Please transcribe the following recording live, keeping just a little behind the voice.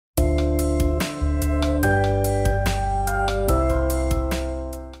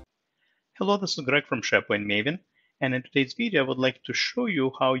Hello, this is Greg from SharePoint Maven, and in today's video, I would like to show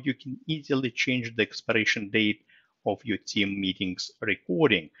you how you can easily change the expiration date of your team meetings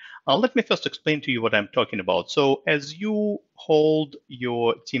recording. Let me first explain to you what I'm talking about. So as you hold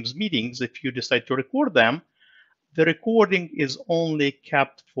your Teams meetings, if you decide to record them, the recording is only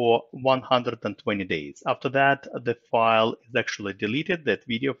kept for 120 days. After that, the file is actually deleted, that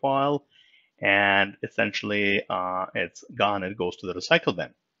video file, and essentially it's gone. It goes to the recycle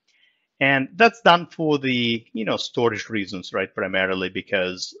bin. And that's done for the storage reasons, right? Primarily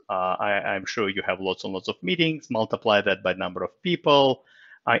because I'm sure you have lots and lots of meetings. Multiply that by number of people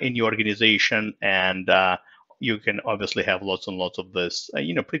in your organization, and you can obviously have lots and lots of this,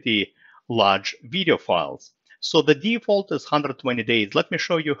 pretty large video files. So the default is 120 days. Let me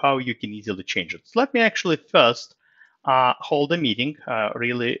show you how you can easily change it. So let me actually first hold a meeting,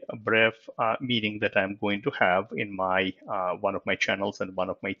 really a brief meeting that I'm going to have in my one of my channels and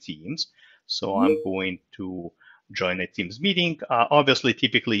one of my teams. So I'm going to join a Teams meeting. Obviously,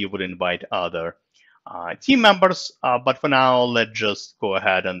 typically you would invite other team members, but for now, let's just go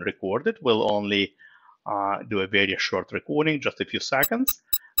ahead and record it. We'll only do a very short recording, just a few seconds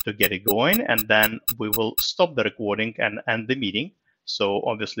to get it going, and then we will stop the recording and end the meeting. So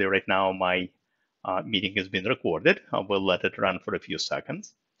obviously right now my meeting has been recorded. We'll let it run for a few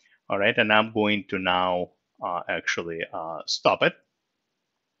seconds. All right, and I'm going to now actually stop it.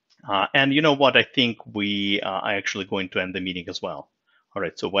 And you know what? I think we are actually going to end the meeting as well. All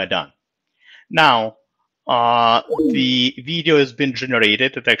right, so we're done. Now, the video has been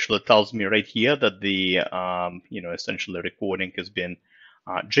generated. It actually tells me right here that the essentially recording has been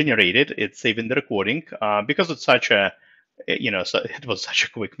generated. It's saving the recording because it's such a it was such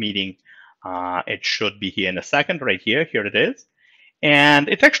a quick meeting. It should be here in a second, right here. Here it is. And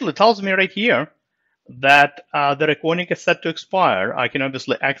it actually tells me right here that the recording is set to expire. I can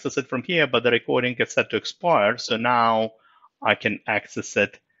obviously access it from here, but the recording is set to expire. So now I can access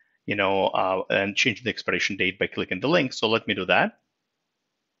it, and change the expiration date by clicking the link. So let me do that.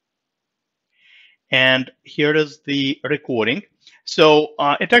 And here is the recording. So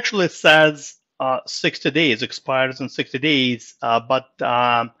it actually says 60 days, expires in 60 days, but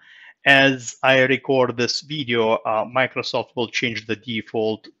as I record this video, Microsoft will change the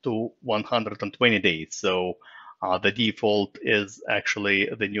default to 120 days. So the default is actually,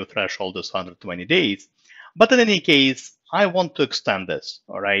 the new threshold is 120 days. But in any case, I want to extend this,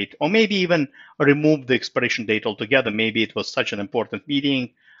 all right? Or maybe even remove the expiration date altogether. Maybe it was such an important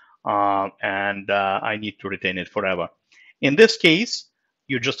meeting and I need to retain it forever. In this case,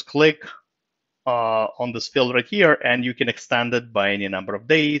 you just click on this field right here, and you can extend it by any number of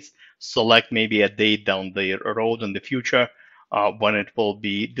days. Select maybe a date down the road in the future when it will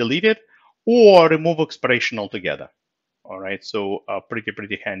be deleted, or remove expiration altogether. All right, so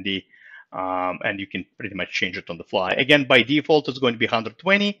pretty handy, and you can pretty much change it on the fly. Again, by default, it's going to be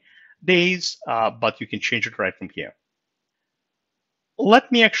 120 days, but you can change it right from here.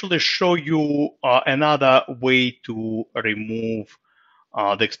 Let me actually show you another way to remove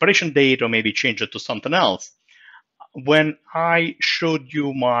the expiration date, or maybe change it to something else. When I showed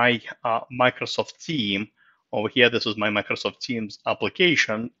you my Microsoft team over here, this is my Microsoft Teams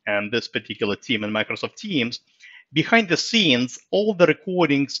application, and this particular team in Microsoft Teams, behind the scenes, all the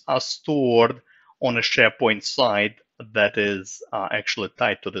recordings are stored on a SharePoint site that is actually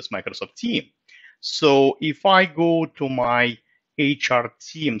tied to this Microsoft team. So if I go to my HR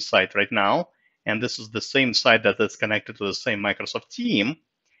team site right now, and this is the same site that is connected to the same Microsoft team,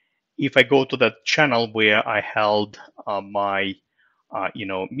 if I go to that channel where I held my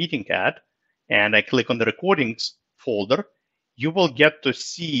meeting at, and I click on the recordings folder, you will get to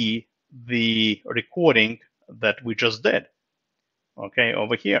see the recording that we just did, okay,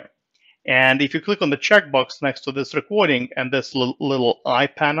 over here. And if you click on the checkbox next to this recording and this little eye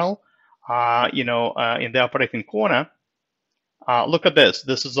panel, in the upper right-hand corner, look at this.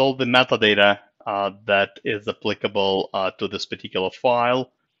 This is all the metadata that is applicable to this particular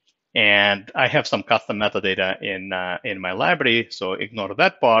file. And I have some custom metadata in my library, so ignore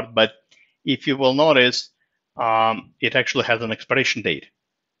that part. But if you will notice, it actually has an expiration date.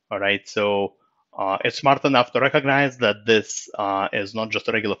 All right, so it's smart enough to recognize that this is not just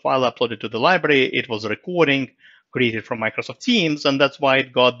a regular file uploaded to the library. It was a recording created from Microsoft Teams, and that's why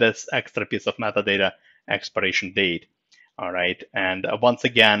it got this extra piece of metadata, expiration date. All right, and once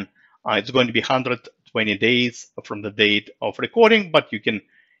again, it's going to be 120 days from the date of recording, but you can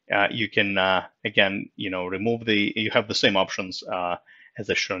again, remove you have the same options as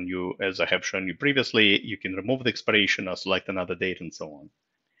I have shown you previously. You can remove the expiration or select another date and so on.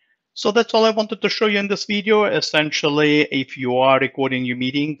 So that's all I wanted to show you in this video. Essentially, if you are recording your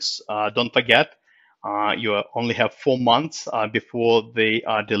meetings, don't forget you only have 4 months before they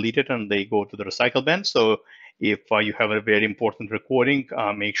are deleted and they go to the recycle bin. So if you have a very important recording,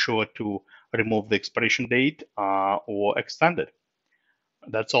 make sure to remove the expiration date or extend it.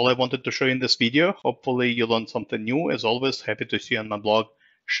 That's all I wanted to show you in this video. Hopefully you learned something new. As always, happy to see you on my blog,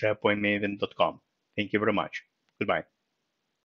 sharepointmaven.com. Thank you very much. Goodbye.